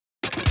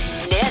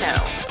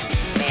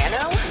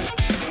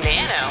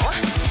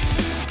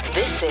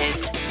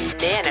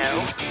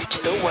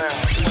to the world.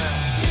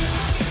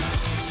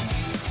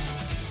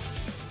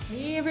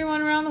 Hey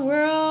everyone around the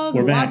world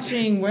We're back.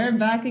 watching. We're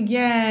back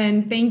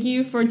again. Thank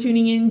you for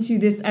tuning in to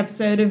this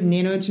episode of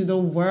Nano to the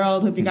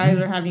World. Hope you guys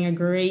are having a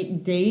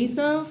great day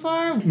so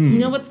far. You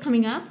know what's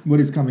coming up?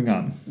 What is coming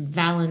up?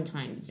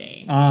 Valentine's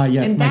Day.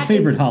 Yes, And my that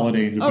favorite is-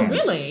 holiday in Japan. Oh,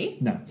 really?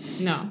 No,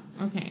 No.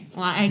 Okay.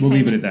 Well, we'll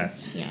leave it at that.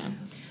 Yeah.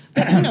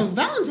 But,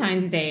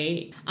 Valentine's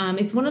Day,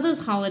 it's one of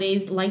those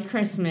holidays like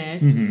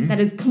Christmas that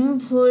is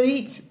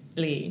completely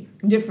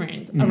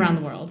different around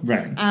the world.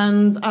 Right.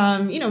 And,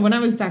 when I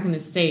was back in the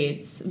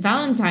States,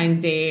 Valentine's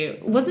Day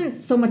wasn't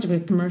so much of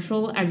a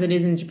commercial as it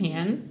is in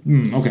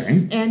Japan.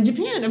 Okay. And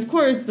Japan, of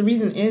course, the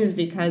reason is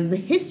because the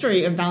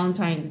history of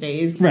Valentine's Day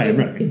is Right.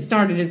 it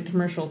started as a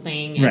commercial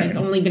thing, and Right. it's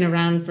only been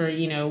around for,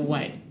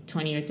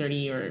 20 or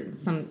 30 or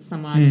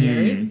some odd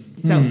years.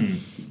 So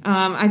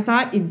I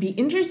thought it'd be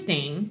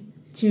interesting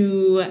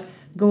to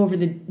go over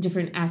the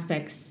different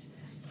aspects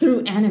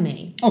through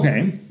anime.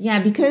 Okay. Yeah,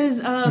 because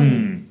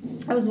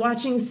I was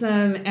watching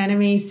some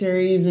anime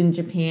series in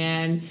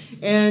Japan,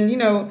 and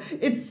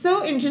it's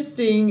so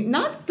interesting,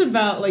 not just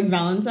about like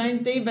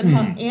Valentine's Day, but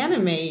how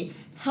anime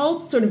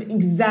helps sort of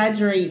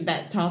exaggerate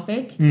that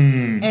topic.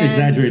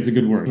 Exaggerate's a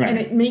good word. Right. And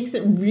it makes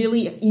it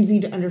really easy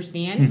to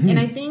understand. And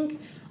I think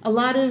a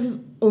lot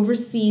of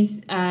overseas,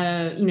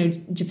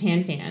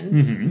 Japan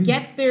fans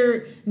get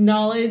their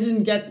knowledge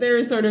and get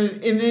their sort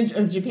of image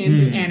of Japan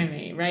through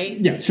anime, right?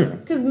 Yeah, sure.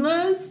 Because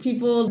most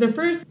people, their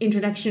first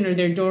introduction or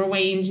their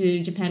doorway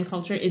into Japan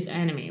culture is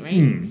anime,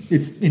 right?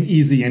 It's an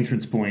easy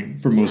entrance point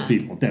for most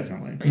people,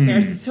 definitely. There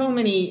are so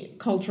many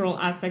cultural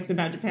aspects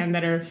about Japan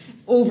that are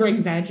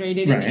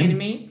over-exaggerated Right. in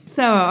anime.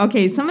 So,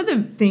 okay, some of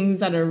the things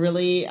that are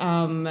really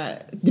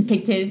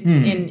depicted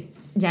in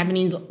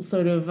Japanese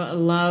sort of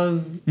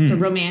love, so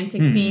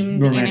romantic-themed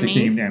Romantic animes.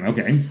 themed anime.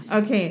 Okay.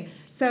 Okay,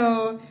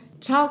 so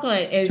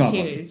chocolate is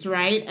Chocolate. huge,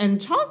 right?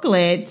 And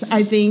chocolate,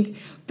 I think,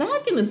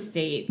 back in the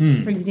States,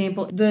 for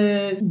example,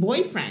 the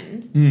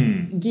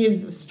boyfriend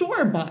gives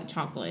store-bought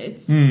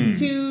chocolates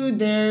to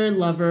their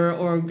lover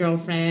or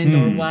girlfriend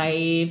or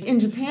wife.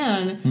 In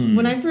Japan,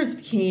 when I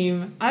first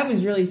came, I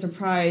was really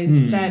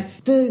surprised that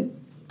the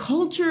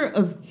culture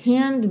of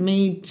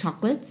handmade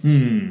chocolates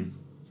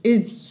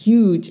is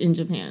huge in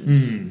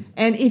Japan.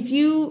 And if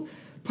you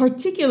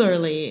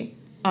particularly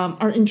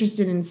are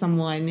interested in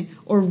someone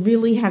or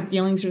really have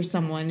feelings for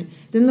someone,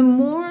 then the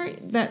more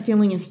that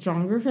feeling is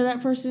stronger for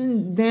that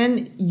person,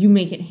 then you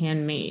make it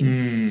handmade.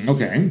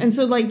 Okay. And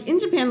so, like, in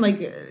Japan,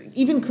 like,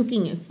 even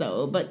cooking is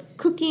so, but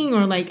cooking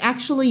or, like,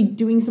 actually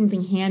doing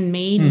something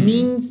handmade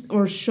means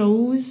or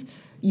shows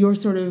your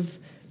sort of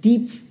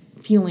deep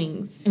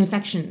feelings and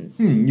affections.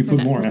 You for put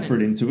that more person.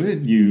 effort into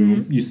it.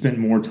 You spend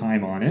more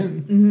time on it.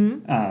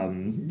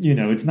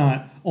 It's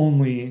not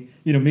only,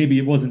 maybe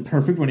it wasn't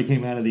perfect when it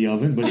came out of the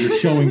oven, but you're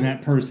showing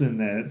that person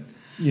that,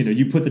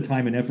 you put the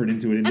time and effort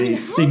into it, and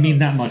they mean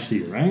that much to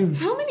you, right?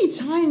 How many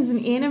times in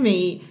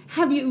anime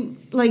have you,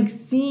 like,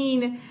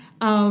 seen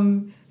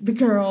the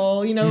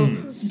girl,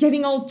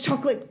 getting all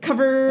chocolate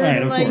covered, Right,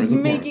 and, of like, course,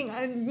 of making,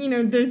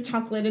 there's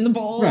chocolate in the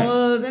bowls, Right.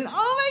 and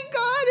oh my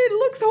god, it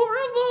looks horrible!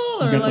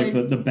 You Or, got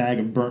like the bag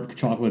of burnt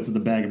chocolates and the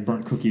bag of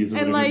burnt cookies, or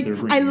and, whatever like, they're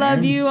bringing. I love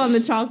right? you on the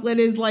chocolate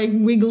is, like,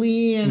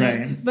 wiggly, and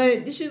Right.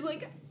 but she's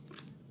like,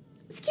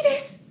 suki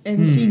desu!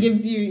 And she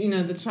gives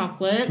you, the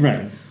chocolate.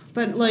 Right.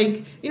 But,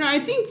 like, I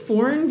think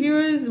foreign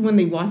viewers, when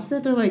they watch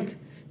that, they're like,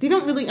 they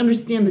don't really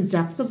understand the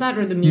depth of that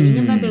or the meaning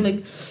of that. They're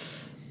like,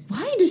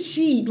 why does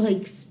she,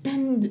 like,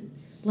 spend,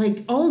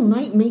 like, all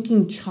night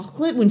making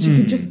chocolate when she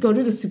could just go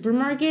to the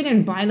supermarket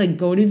and buy, like,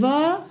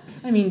 Godiva?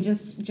 I mean,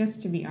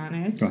 just to be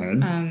honest. Go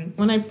ahead.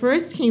 When I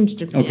first came to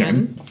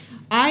Japan,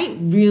 I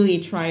really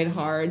tried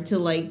hard to,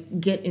 like,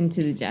 get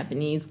into the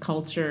Japanese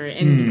culture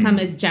and become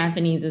as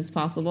Japanese as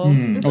possible.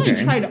 And so I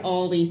okay. tried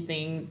all these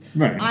things.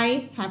 Right.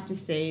 I have to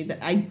say that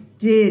I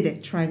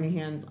did try my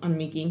hands on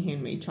making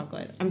handmade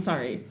chocolate. I'm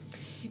sorry.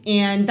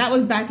 And that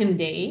was back in the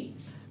day.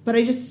 But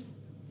I just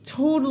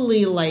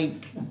totally,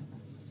 like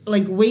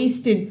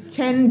wasted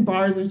 10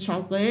 bars of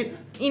chocolate.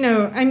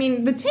 I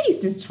mean, the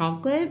taste is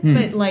chocolate,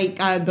 but, like,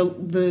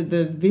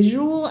 the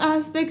visual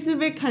aspects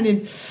of it kind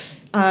of...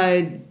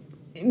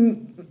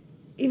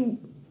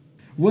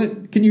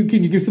 What can you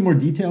give some more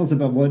details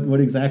about what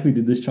exactly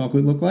did this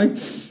chocolate look like?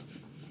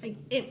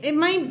 It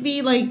might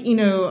be like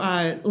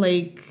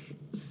like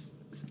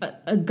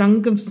a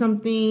gunk of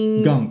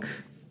something. Gunk.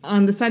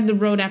 On the side of the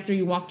road after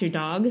you walked your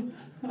dog.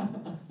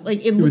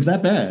 Like it was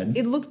that bad.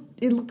 It looked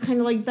kind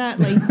of like that.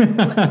 Like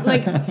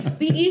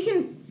you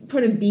can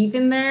put a beef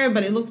in there,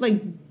 but it looked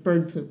like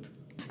bird poop.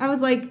 I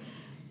was like,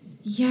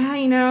 yeah,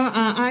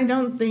 I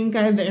don't think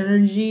I have the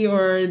energy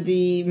or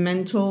the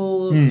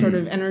mental sort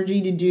of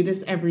energy to do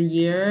this every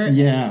year.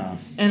 Yeah.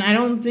 And I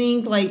don't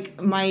think, like,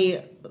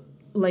 my,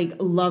 like,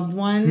 loved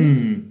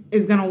one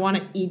is going to want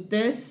to eat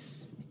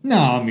this. No,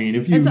 I mean,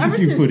 if you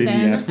put in the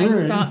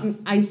effort.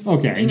 I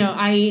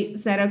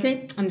said,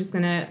 okay, I'm just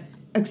going to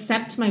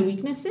accept my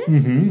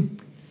weaknesses.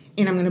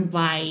 and I'm going to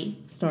buy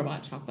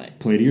store-bought chocolate.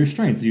 Play to your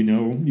strengths. You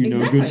know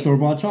good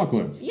store-bought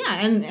chocolate.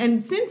 Yeah,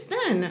 and since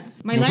then,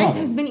 my No life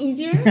problem. has been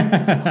easier,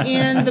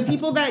 and the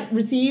people that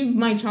receive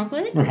my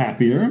chocolate Are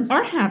happier.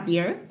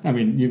 I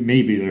mean,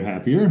 maybe they're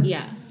happier.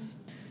 Yeah.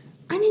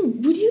 I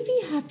mean, would you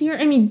be happier?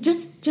 I mean,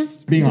 just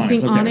being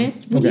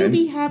honest. Would Okay. you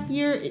be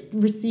happier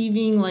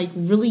receiving like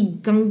really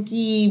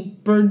gunky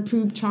bird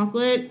poop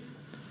chocolate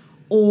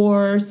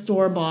or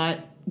store-bought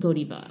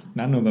Godiva?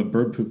 I don't know about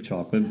bird poop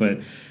chocolate,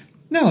 but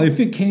no, if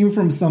it came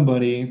from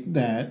somebody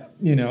that,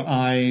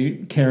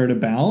 I cared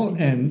about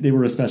and they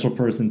were a special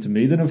person to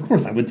me, then of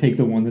course I would take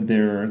the one that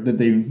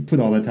they put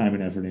all that time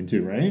and effort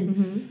into, right?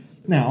 Mm-hmm.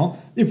 Now,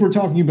 if we're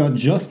talking about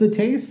just the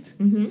taste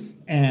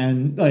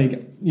and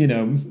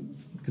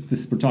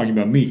because we're talking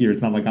about me here,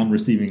 it's not like I'm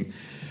receiving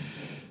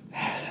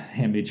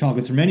handmade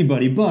chocolates from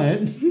anybody, but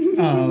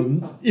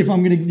if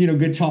I'm going to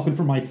get chocolate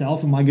for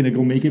myself, am I going to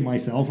go make it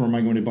myself or am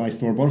I going to buy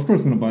store-bought? Of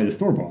course I'm going to buy the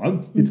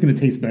store-bought. It's going to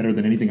taste better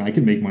than anything I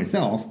can make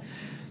myself,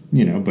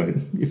 but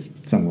if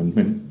someone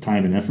spent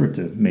time and effort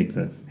to make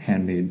the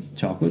handmade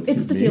chocolates,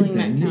 it's the feeling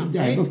that counts,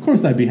 right? Of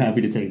course I'd be happy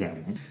to take that.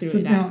 So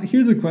now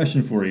here's a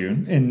question for you,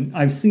 and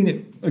I've seen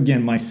it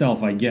again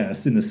myself, I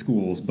guess, in the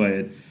schools,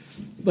 but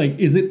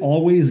is it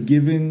always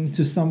given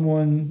to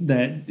someone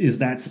that is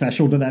that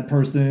special to that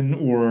person,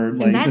 or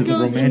there's a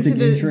romantic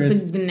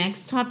interest? The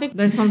next topic,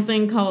 there's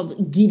something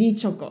called giri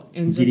choco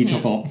in Japan. Giri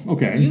choco,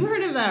 okay. You've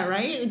heard of that,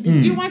 right? If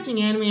you're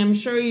watching anime, I'm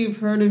sure you've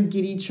heard of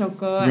giri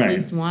choco at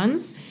least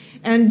once.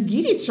 And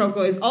giri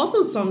choco is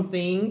also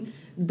something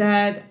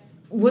that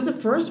was a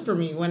first for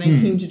me when I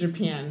came to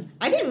Japan.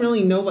 I didn't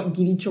really know what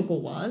giri choco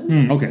was.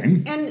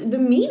 Okay. And the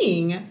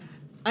meaning,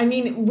 I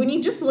mean, when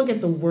you just look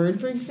at the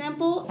word, for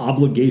example...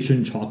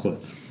 Obligation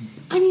chocolates.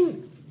 I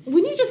mean,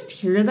 when you just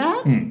hear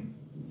that,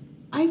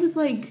 I was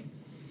like,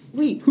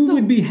 wait... Who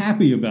would be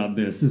happy about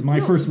this is my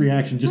first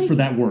reaction just for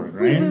that word,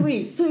 right?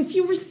 Wait. So if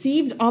you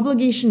received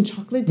obligation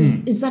chocolate,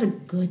 is that a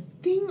good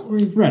thing? Or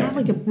is that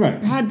like a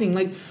bad thing?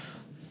 Like,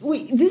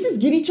 wait, this is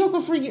giri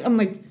choco for you? I'm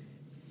like...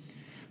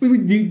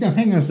 Wait,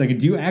 hang on a second.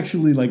 Do you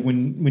actually,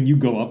 when you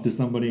go up to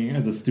somebody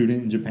as a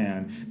student in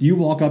Japan, do you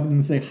walk up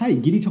and say, "Hi,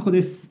 giri choco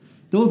desu.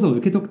 Dozo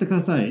uketotte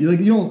kudasai."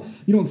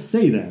 You don't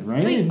say that,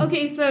 right?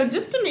 Okay, so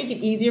just to make it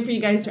easier for you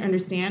guys to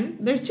understand,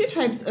 there's two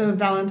types of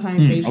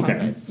Valentine's Day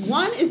chocolates. Okay.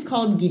 One is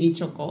called giri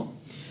choco.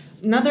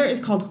 Another is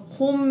called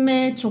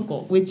homme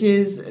choco, which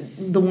is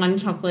the one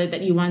chocolate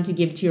that you want to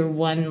give to your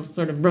one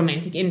sort of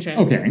romantic interest.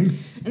 Okay.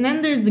 And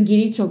then there's the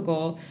giri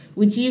choco,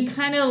 which you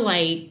kind of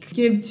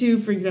give to,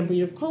 for example,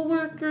 your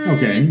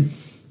coworkers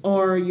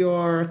or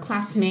your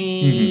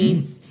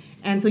classmates.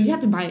 And so you have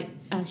to buy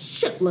a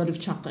shitload of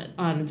chocolate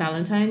on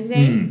Valentine's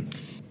Day.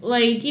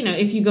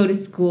 If you go to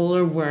school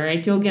or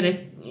work, you'll get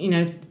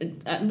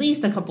at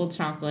least a couple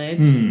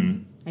chocolates,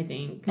 I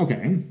think.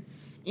 Okay.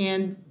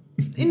 And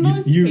in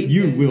most cases...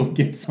 You will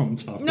get some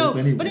chocolates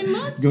anyway. But in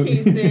most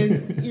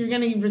cases, you're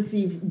going to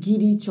receive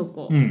giri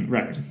choco.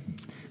 Right.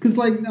 Because,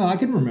 I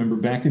can remember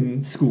back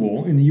in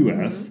school in the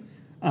U.S.,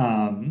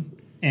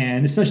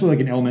 and especially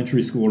in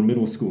elementary school or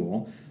middle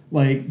school,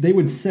 they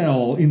would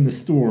sell in the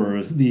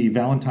stores the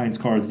Valentine's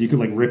cards that you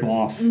could, rip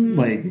off,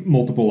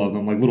 multiple of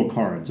them, little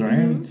cards,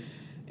 right?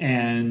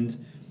 And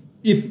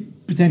if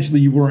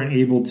potentially you weren't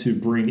able to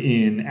bring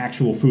in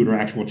actual food or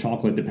actual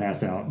chocolate to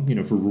pass out,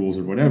 for rules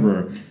or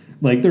whatever,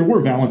 there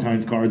were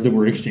Valentine's cards that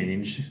were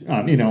exchanged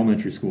in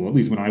elementary school, at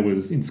least when I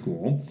was in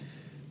school.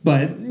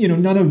 But,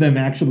 none of them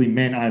actually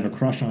meant I have a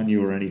crush on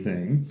you or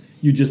anything.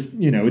 You just,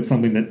 it's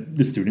something that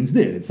the students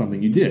did. It's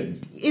something you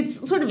did.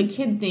 It's sort of a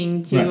kid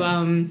thing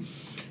to,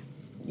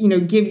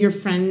 give your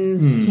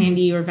friends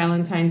candy or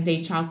Valentine's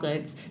Day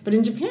chocolates. But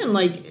in Japan,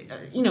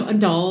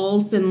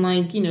 adults and,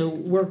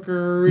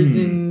 workers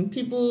and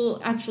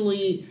people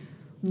actually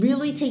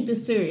really take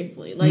this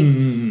seriously.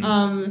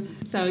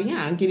 So,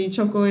 yeah, giri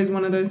choco is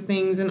one of those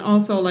things. And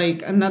also,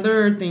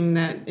 another thing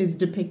that is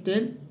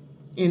depicted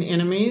in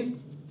animes,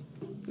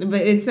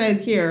 but it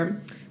says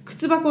here,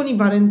 kutsubako ni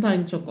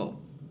Valentine choco.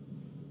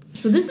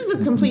 So this is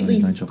a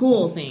completely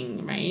school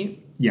thing, right?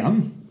 Yeah.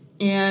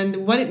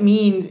 And what it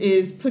means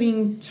is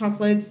putting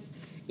chocolates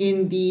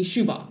in the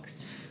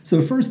shoebox.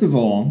 So first of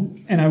all,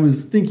 and I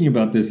was thinking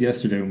about this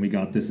yesterday when we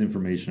got this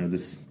information or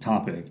this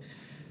topic.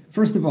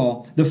 First of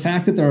all, the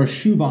fact that there are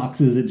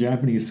shoeboxes at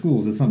Japanese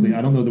schools is something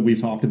I don't know that we've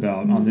talked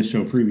about on this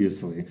show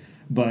previously.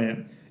 But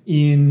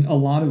in a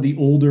lot of the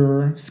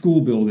older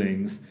school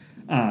buildings,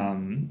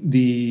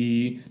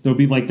 there'll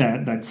be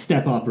that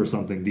step up or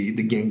something, the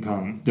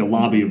genkan, the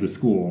lobby of the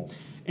school.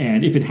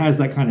 And if it has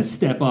that kind of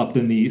step up,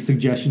 then the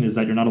suggestion is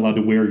that you're not allowed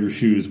to wear your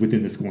shoes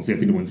within the school. So you have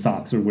to go in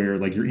socks or wear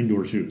your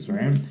indoor shoes,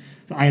 right?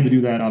 So I had to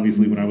do that,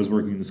 obviously, when I was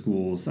working in the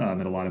schools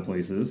at a lot of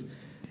places.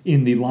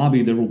 In the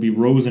lobby, there will be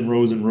rows and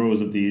rows and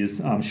rows of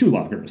these shoe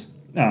lockers.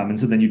 And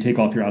so then you take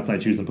off your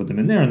outside shoes and put them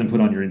in there and then put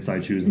on your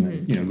inside shoes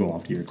and then, go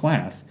off to your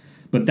class.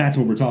 But that's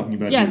what we're talking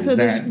about. Yeah, here, so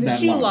the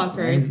shoe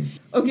lockers. Right?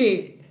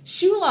 Okay,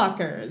 shoe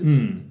lockers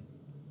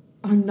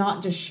are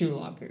not just shoe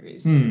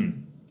lockers.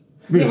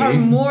 Really? They are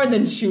more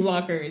than shoe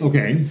lockers.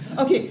 Okay.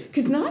 Okay,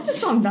 because not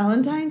just on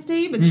Valentine's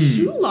Day, but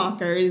shoe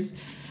lockers,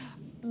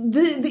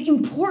 the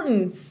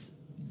importance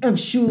of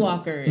shoe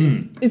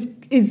lockers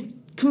is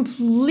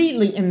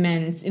completely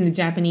immense in the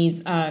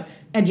Japanese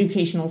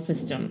educational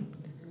system.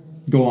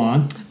 Go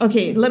on.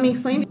 Okay, let me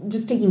explain.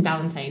 Just taking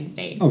Valentine's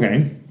Day.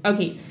 Okay.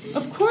 Okay,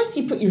 of course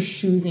you put your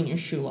shoes in your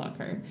shoe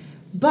locker,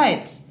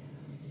 but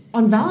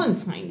on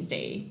Valentine's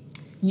Day,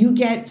 you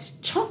get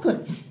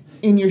chocolates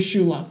in your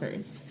shoe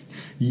lockers.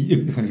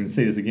 I'm going to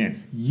say this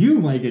again. You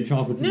might get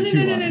chocolates in your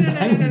shoe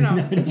lockers.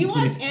 No. If you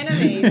watch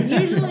anime,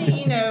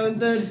 usually,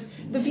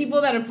 the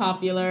people that are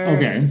popular,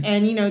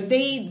 and,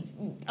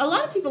 a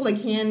lot of people,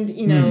 hand,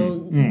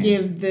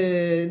 give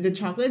the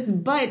chocolates,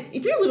 but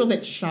if you're a little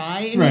bit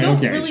shy and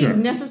you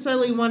don't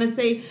necessarily want to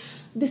say,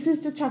 this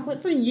is the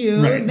chocolate for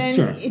you,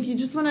 if you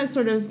just want to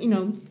sort of,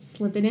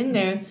 slip it in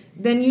there,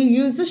 then you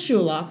use the shoe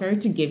locker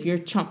to give your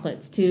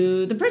chocolates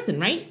to the person,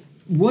 right?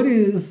 What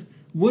is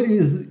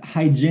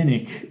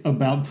hygienic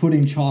about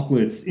putting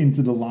chocolates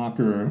into the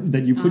locker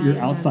that you put your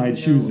outside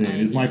shoes in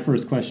is my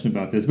first question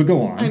about this, but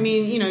go on. I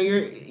mean,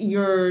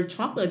 your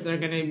chocolates are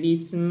going to be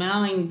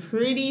smelling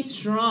pretty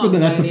strong. But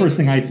that's the first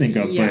thing I think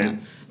of. Yeah.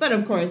 But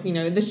of course,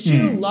 the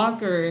shoe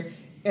locker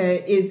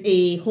is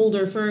a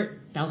holder for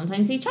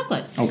Valentine's Day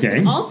chocolate. Okay.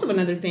 And also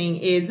another thing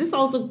is this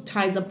also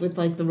ties up with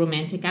the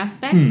romantic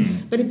aspect.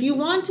 But if you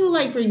want to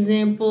for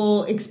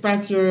example,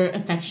 express your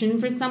affection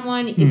for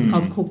someone, it's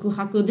called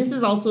kokuhaku. This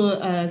is also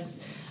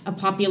a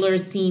popular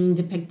scene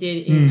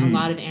depicted in a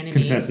lot of anime.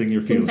 Confessing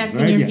your feelings.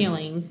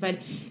 Feelings. But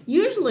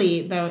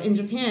usually though in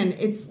Japan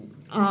it's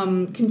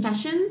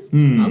confessions.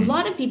 A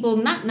lot of people,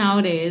 not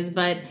nowadays,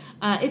 but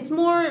it's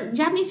more,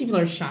 Japanese people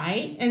are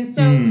shy, and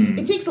so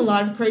it takes a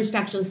lot of courage to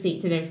actually say it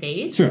to their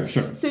face. Sure.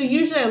 So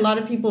usually a lot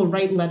of people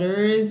write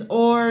letters,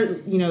 or,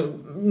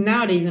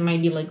 nowadays it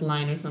might be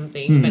line or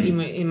something, but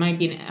it might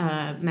be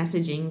a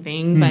messaging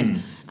thing. But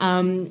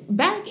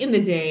back in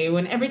the day,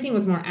 when everything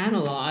was more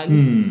analog,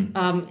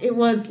 it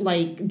was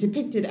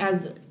depicted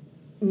as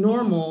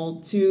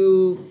normal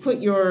to put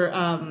your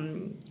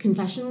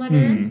confession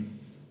letter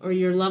or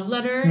your love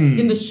letter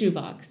in the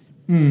shoebox.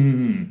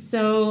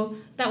 So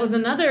that was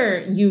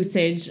another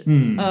usage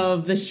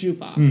of the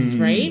shoebox,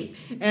 right?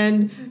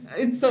 And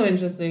it's so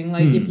interesting.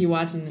 Like if you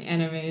watch in the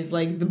animes,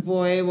 the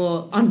boy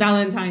will on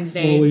Valentine's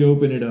Day slowly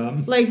open it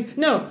up.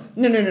 No.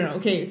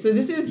 Okay, so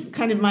this is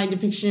kind of my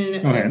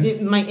depiction,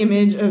 my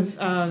image of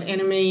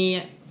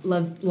anime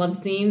love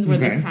scenes where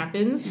this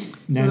happens.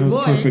 Nano's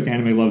perfect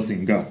anime love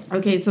scene. Go.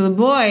 Okay, so the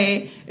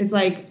boy is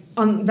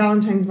on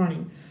Valentine's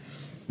morning.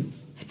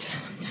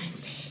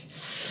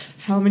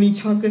 How many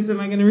chocolates am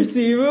I going to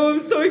receive? Oh,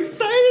 I'm so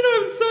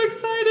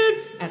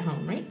excited. At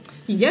home, right?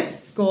 He gets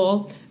to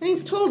school, and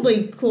he's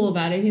totally cool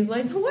about it. He's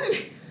like,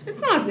 what? It's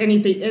not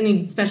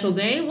any special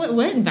day. What?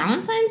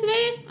 Valentine's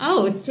Day?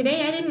 Oh, it's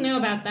today? I didn't know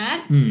about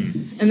that.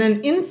 And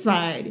then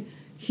inside,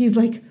 he's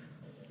like,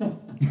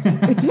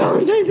 it's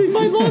Valentine's Day,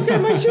 my locker,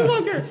 my shoe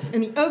locker.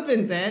 And he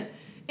opens it,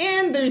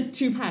 and there's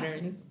two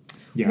patterns.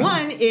 Yeah.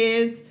 One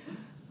is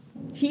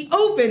he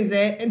opens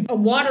it, and a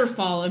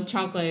waterfall of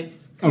chocolates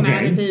come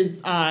out of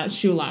his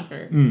shoe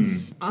locker.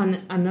 On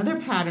another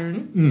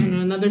pattern, in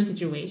another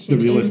situation.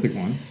 The realistic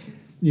one.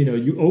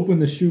 You open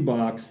the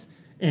shoebox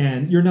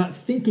and you're not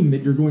thinking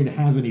that you're going to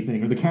have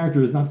anything, or the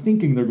character is not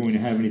thinking they're going to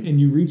have anything.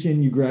 And you reach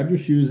in, you grab your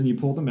shoes, and you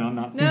pull them out,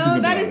 not thinking about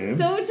it. No, that is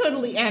so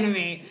totally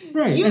anime.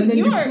 Right, and then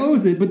you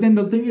close it, but then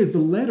the thing is, the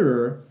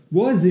letter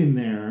was in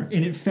there,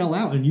 and it fell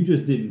out, and you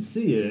just didn't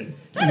see it.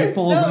 That is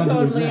so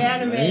totally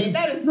anime. Right?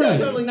 That is so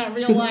totally not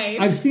real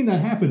life. I've seen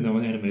that happen, though,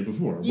 in anime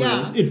before.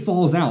 Where it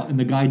falls out, and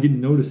the guy didn't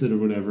notice it or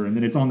whatever, and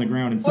then it's on the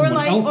ground, and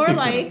someone else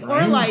picks it up,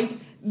 right?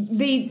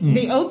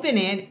 They open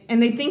it,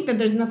 and they think that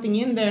there's nothing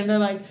in there, and they're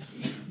like,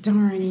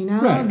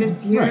 darn,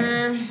 this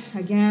year,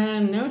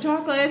 again, no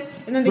chocolates.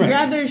 And then they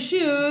grab their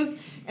shoes,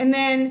 and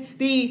then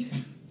they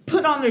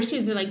put on their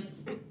shoes. They're like,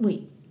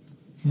 wait.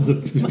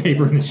 There's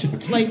paper in the shoe.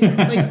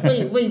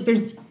 wait,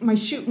 there's my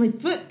shoe, my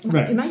foot.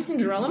 Am I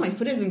Cinderella? My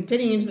foot isn't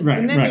fitting into the...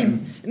 and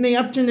then they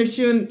upturn their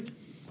shoe and...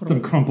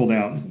 Some crumpled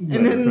out.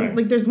 And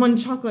then, there's one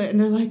chocolate, and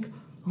they're like,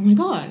 oh my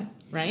God.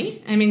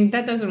 Right? I mean,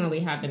 that doesn't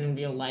really happen in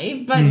real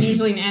life, but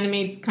usually in anime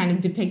it's kind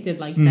of depicted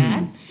like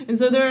that. And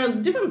so there are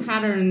different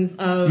patterns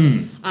of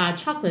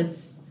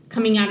chocolates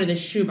coming out of the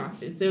shoe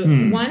boxes. So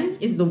one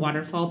is the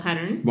waterfall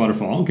pattern.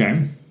 Waterfall,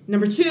 okay.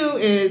 Number two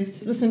is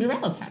the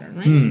Cinderella pattern,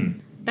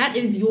 right? That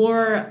is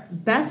your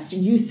best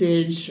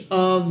usage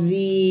of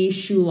the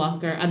shoe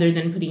locker other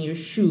than putting your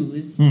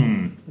shoes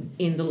in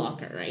the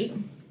locker, right?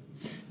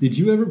 Did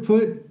you ever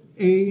put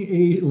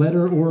a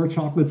letter or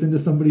chocolates into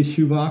somebody's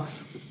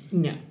shoebox?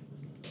 No.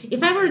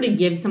 If I were to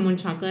give someone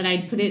chocolate,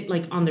 I'd put it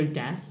on their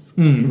desk,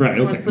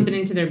 or slip it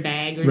into their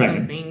bag or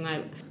something.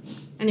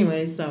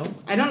 Anyway, so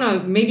I don't know.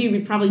 Maybe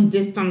we probably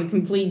dissed on the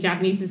complete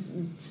Japanese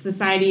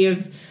society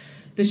of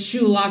the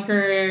shoe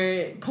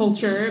locker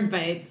culture,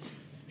 but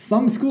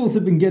some schools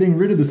have been getting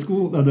rid of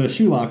the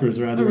shoe lockers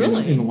rather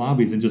in the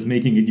lobbies and just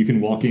making it you can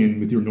walk in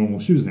with your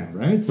normal shoes now,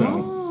 right?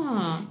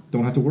 So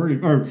don't have to worry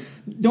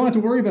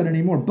about it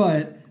anymore.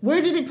 But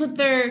where do they put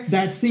their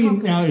that scene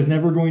chocolate? now is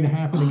never going to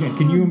happen again.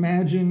 Can you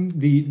imagine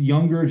the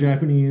younger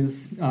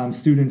Japanese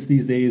students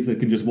these days that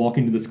can just walk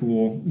into the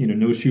school,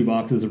 no shoe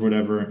boxes or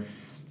whatever?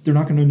 They're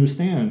not going to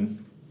understand.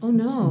 Oh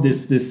no!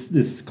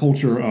 This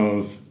culture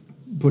of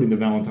putting the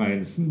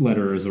Valentine's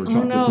letters or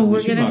chocolates in the shoe boxes anymore.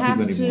 We're gonna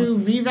have to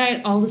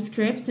rewrite all the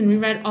scripts and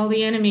rewrite all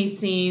the anime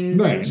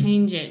scenes and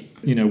change it.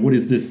 What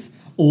is this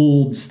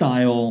old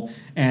style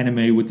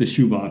anime with the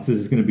shoe boxes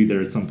is going to be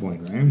there at some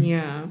point, right?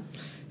 Yeah.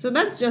 So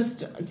that's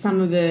just some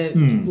of the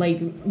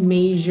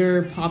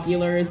major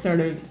popular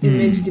sort of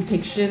image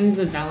depictions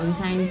of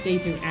Valentine's Day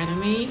through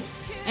anime.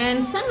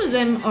 And some of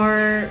them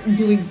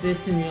do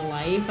exist in real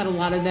life, but a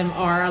lot of them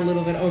are a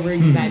little bit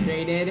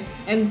over-exaggerated.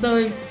 And so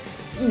if,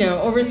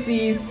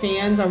 overseas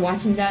fans are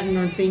watching that and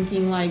are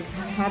thinking, like,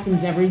 that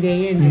happens every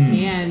day in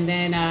Japan,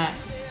 then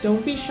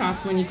don't be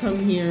shocked when you come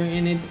here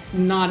and it's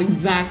not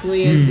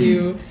exactly as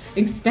you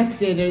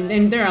expected.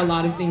 And there are a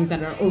lot of things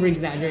that are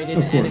over-exaggerated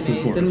in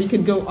animes. And we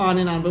could go on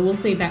and on, but we'll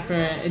save that for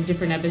a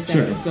different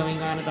episode of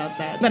going on about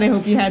that. But I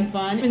hope you had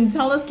fun. And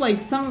tell us,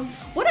 like,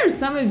 what are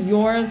some of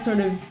your sort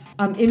of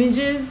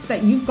images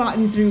that you've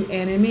gotten through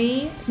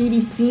anime, maybe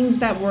scenes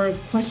that were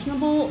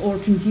questionable or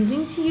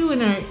confusing to you,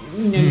 and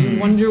you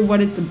wonder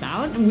what it's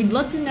about, and we'd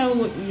love to know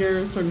what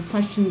your sort of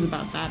questions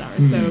about that are.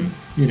 So,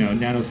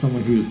 Nano's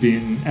someone who's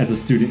been as a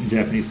student in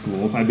Japanese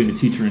schools. I've been a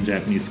teacher in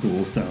Japanese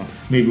schools, so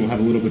maybe we'll have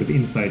a little bit of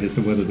insight as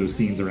to whether those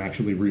scenes are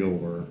actually real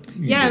or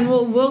and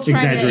we'll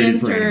try to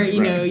answer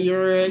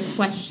your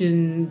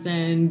questions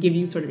and give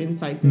you sort of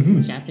insights into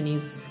the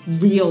Japanese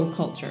real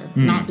culture,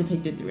 not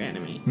depicted through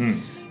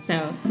anime.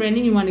 So,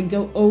 Brandon, you want to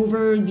go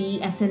over the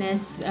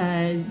SNS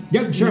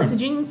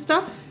messaging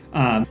stuff?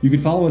 You can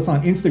follow us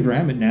on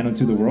Instagram at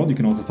Nano2TheWorld. You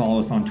can also follow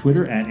us on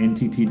Twitter at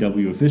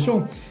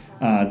NTTWOfficial.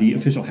 The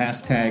official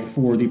hashtag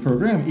for the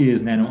program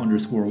is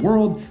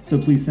Nano_World. So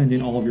please send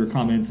in all of your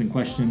comments and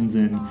questions.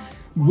 And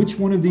which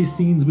one of these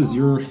scenes was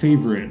your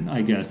favorite,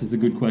 I guess, is a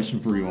good question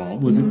for you all.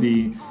 Was it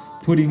the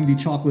putting the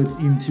chocolates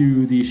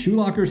into the shoe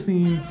locker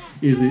scene?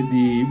 Is it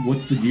the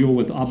what's the deal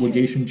with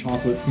obligation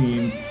chocolate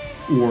scene?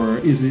 Or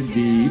is it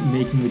the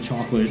making the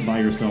chocolate by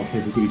yourself,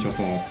 Tezuki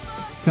chocolate?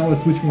 Tell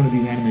us which one of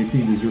these anime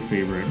scenes is your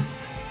favorite.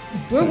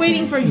 We're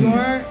waiting for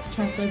your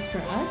chocolates for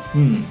us.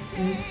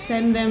 And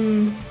send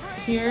them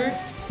here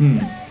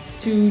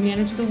to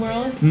Nano to the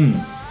World.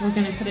 We're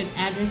going to put an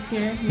address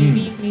here,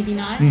 maybe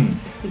not,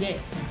 to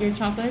get your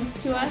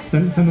chocolates to us.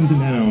 Send them to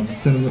Nano.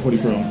 Send them to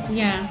Horipro.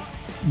 Yeah.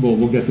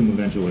 We'll get them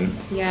eventually.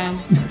 Yeah.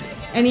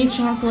 Any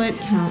chocolate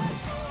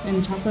counts.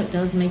 And chocolate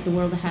does make the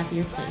world a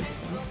happier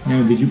place. So.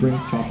 Now, did you bring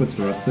chocolates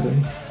for us today?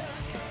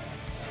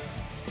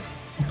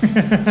 See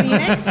you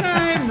next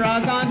time.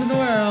 Rock on to the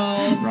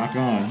world. Rock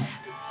on.